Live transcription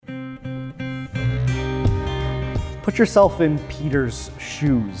Put yourself in Peter's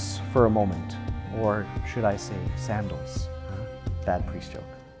shoes for a moment, or should I say sandals? Bad priest joke.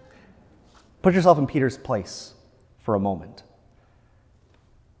 Put yourself in Peter's place for a moment.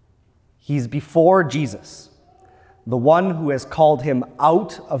 He's before Jesus, the one who has called him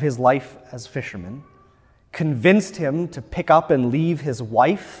out of his life as fisherman, convinced him to pick up and leave his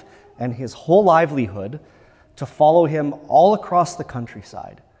wife and his whole livelihood to follow him all across the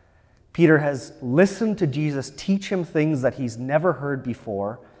countryside. Peter has listened to Jesus teach him things that he's never heard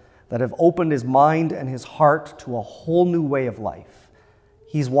before, that have opened his mind and his heart to a whole new way of life.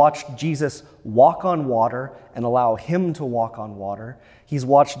 He's watched Jesus walk on water and allow him to walk on water. He's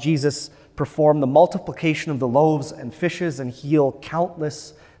watched Jesus perform the multiplication of the loaves and fishes and heal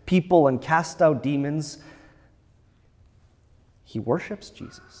countless people and cast out demons. He worships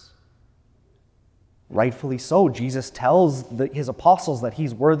Jesus. Rightfully so. Jesus tells his apostles that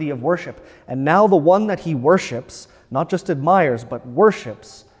he's worthy of worship. And now the one that he worships, not just admires, but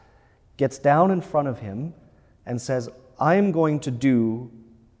worships, gets down in front of him and says, I'm going to do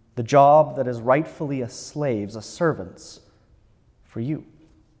the job that is rightfully a slave's, a servant's, for you.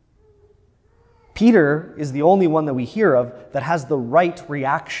 Peter is the only one that we hear of that has the right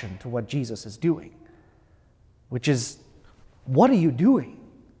reaction to what Jesus is doing, which is, what are you doing?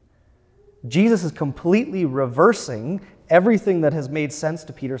 Jesus is completely reversing everything that has made sense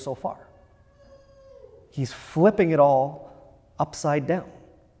to Peter so far. He's flipping it all upside down.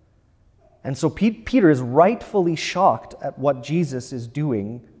 And so Peter is rightfully shocked at what Jesus is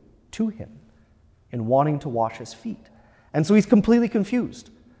doing to him in wanting to wash his feet. And so he's completely confused.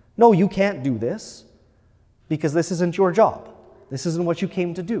 No, you can't do this because this isn't your job. This isn't what you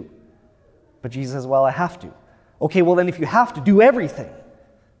came to do. But Jesus says, well, I have to. Okay, well then if you have to, do everything.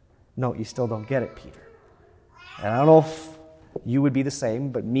 No, you still don't get it, Peter. And I don't know if you would be the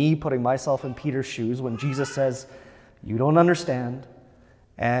same, but me putting myself in Peter's shoes when Jesus says, you don't understand,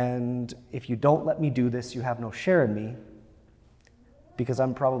 and if you don't let me do this, you have no share in me, because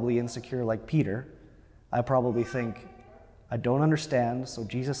I'm probably insecure like Peter. I probably think, I don't understand, so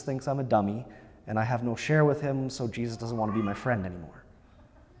Jesus thinks I'm a dummy, and I have no share with him, so Jesus doesn't want to be my friend anymore.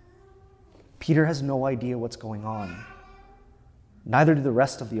 Peter has no idea what's going on. Neither do the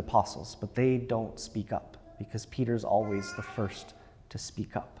rest of the apostles, but they don't speak up because Peter's always the first to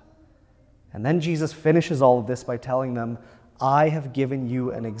speak up. And then Jesus finishes all of this by telling them, I have given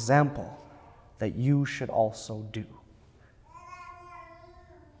you an example that you should also do.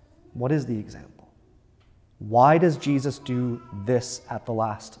 What is the example? Why does Jesus do this at the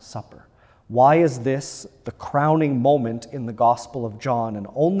Last Supper? Why is this the crowning moment in the Gospel of John, and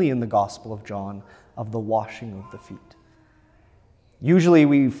only in the Gospel of John, of the washing of the feet? Usually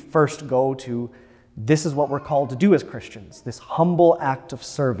we first go to, this is what we're called to do as Christians, this humble act of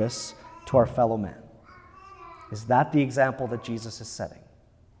service to our fellow man. Is that the example that Jesus is setting?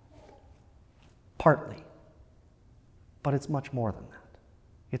 Partly. But it's much more than that.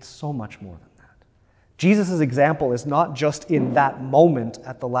 It's so much more than that. Jesus' example is not just in that moment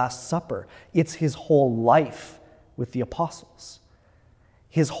at the Last Supper. It's his whole life with the apostles.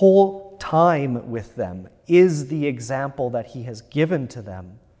 His whole time with them is the example that he has given to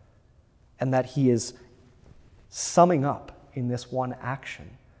them and that he is summing up in this one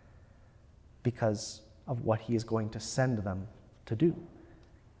action because of what he is going to send them to do.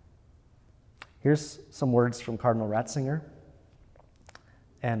 Here's some words from Cardinal Ratzinger,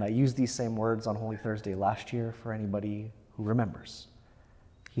 and I used these same words on Holy Thursday last year for anybody who remembers.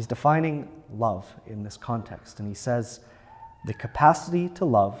 He's defining love in this context, and he says, the capacity to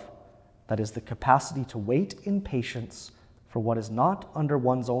love, that is the capacity to wait in patience for what is not under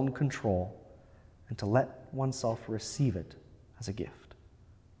one's own control and to let oneself receive it as a gift.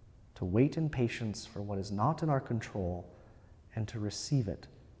 To wait in patience for what is not in our control and to receive it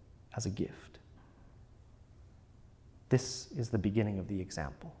as a gift. This is the beginning of the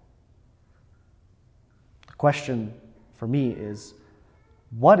example. The question for me is,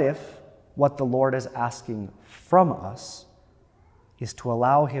 what if what the Lord is asking from us is to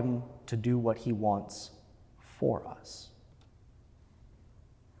allow him to do what he wants for us?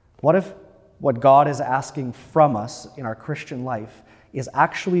 What if what God is asking from us in our Christian life is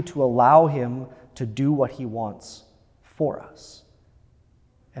actually to allow him to do what he wants for us,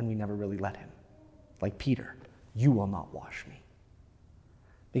 and we never really let him? Like Peter, you will not wash me.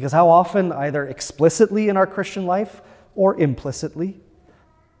 Because how often, either explicitly in our Christian life or implicitly,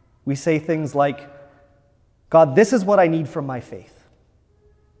 we say things like, God, this is what I need from my faith.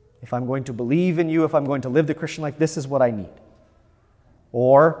 If I'm going to believe in you, if I'm going to live the Christian life, this is what I need.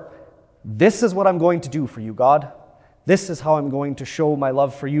 Or, this is what I'm going to do for you, God. This is how I'm going to show my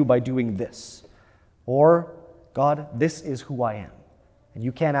love for you by doing this. Or, God, this is who I am. And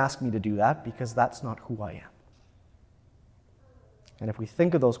you can't ask me to do that because that's not who I am. And if we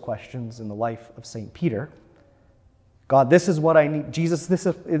think of those questions in the life of St. Peter, God, this is what I need. Jesus, this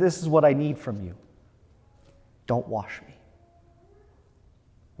is what I need from you. Don't wash me.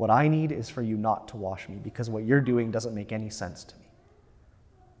 What I need is for you not to wash me because what you're doing doesn't make any sense to me.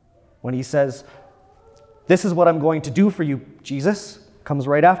 When he says, this is what I'm going to do for you, Jesus, comes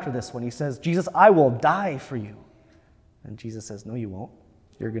right after this when he says, Jesus, I will die for you. And Jesus says, no, you won't.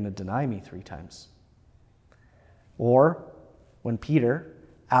 You're going to deny me 3 times. Or when Peter,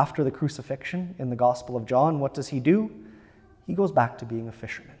 after the crucifixion in the Gospel of John, what does he do? He goes back to being a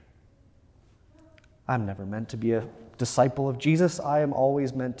fisherman. I'm never meant to be a disciple of Jesus. I am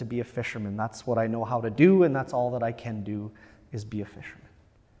always meant to be a fisherman. That's what I know how to do, and that's all that I can do is be a fisherman.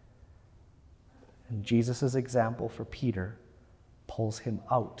 And Jesus' example for Peter pulls him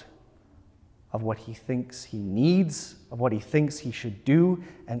out of what he thinks he needs, of what he thinks he should do,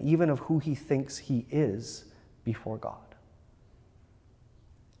 and even of who he thinks he is before God.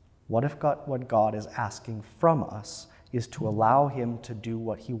 What if what God is asking from us is to allow him to do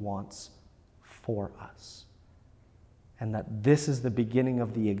what he wants for us? And that this is the beginning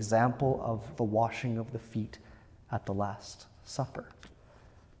of the example of the washing of the feet at the Last Supper.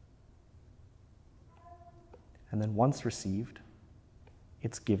 And then once received,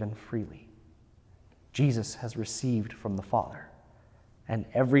 it's given freely. Jesus has received from the Father, and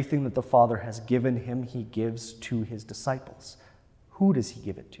everything that the Father has given him, he gives to his disciples. Who does he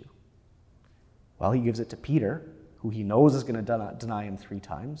give it to? Well, he gives it to Peter, who he knows is going to deny him 3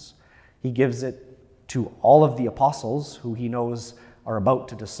 times. He gives it to all of the apostles, who he knows are about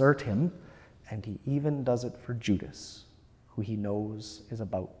to desert him, and he even does it for Judas, who he knows is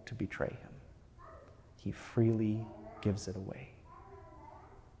about to betray him. He freely gives it away.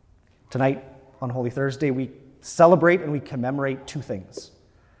 Tonight, on Holy Thursday, we celebrate and we commemorate 2 things.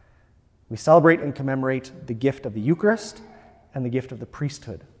 We celebrate and commemorate the gift of the Eucharist and the gift of the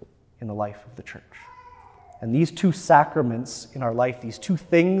priesthood in the life of the church. And these 2 sacraments in our life, these 2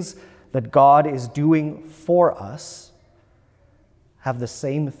 things that God is doing for us, have the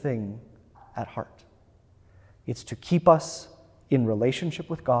same thing at heart. It's to keep us in relationship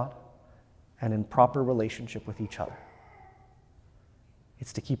with God and in proper relationship with each other.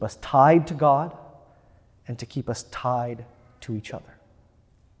 It's to keep us tied to God and to keep us tied to each other.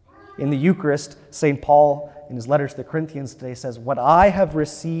 In the Eucharist, St. Paul, in his letter to the Corinthians today, says, what I have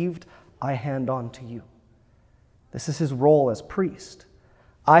received, I hand on to you. This is his role as priest.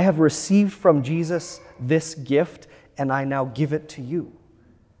 I have received from Jesus this gift, and I now give it to you.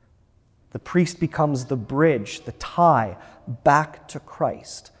 The priest becomes the bridge, the tie back to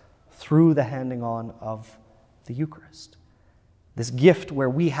Christ through the handing on of the Eucharist. This gift where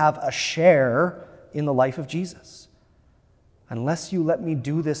we have a share in the life of Jesus. Unless you let me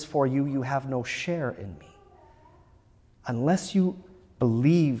do this for you, you have no share in me. Unless you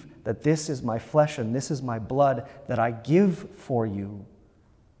believe that this is my flesh and this is my blood that I give for you,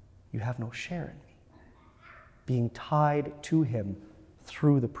 you have no share in me. Being tied to him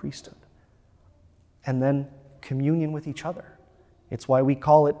through the priesthood. And then communion with each other. It's why we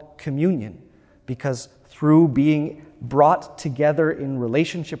call it communion, because through being brought together in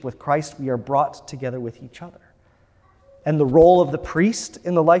relationship with Christ, we are brought together with each other. And the role of the priest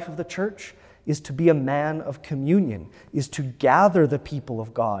in the life of the church is to be a man of communion, is to gather the people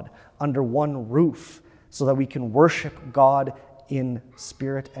of God under one roof so that we can worship God in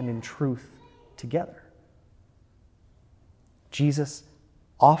spirit and in truth together. Jesus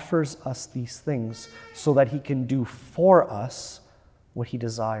offers us these things so that he can do for us what he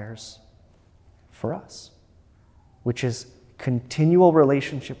desires for us, which is continual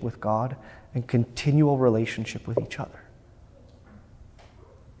relationship with God and continual relationship with each other.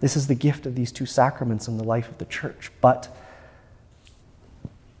 This is the gift of these 2 sacraments in the life of the church. But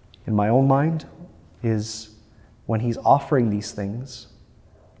in my own mind is when he's offering these things,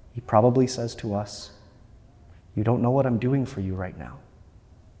 he probably says to us, you don't know what I'm doing for you right now.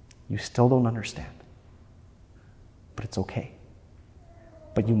 You still don't understand. But it's okay.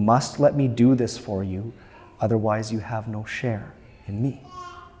 But you must let me do this for you, otherwise you have no share in me.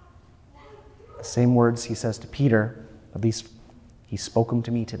 The same words he says to Peter, at least he spoke them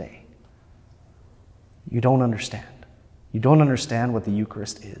to me today. You don't understand. You don't understand what the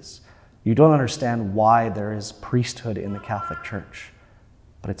Eucharist is. You don't understand why there is priesthood in the Catholic Church.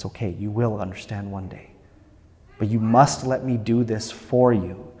 But it's okay. You will understand one day. But you must let me do this for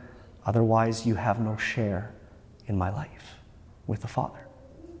you. Otherwise, you have no share in my life with the Father.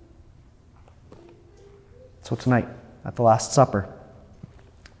 So tonight, at the Last Supper,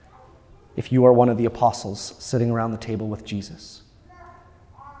 if you are one of the apostles sitting around the table with Jesus?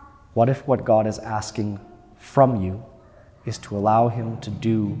 What if what God is asking from you is to allow him to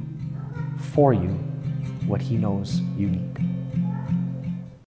do for you what he knows you need?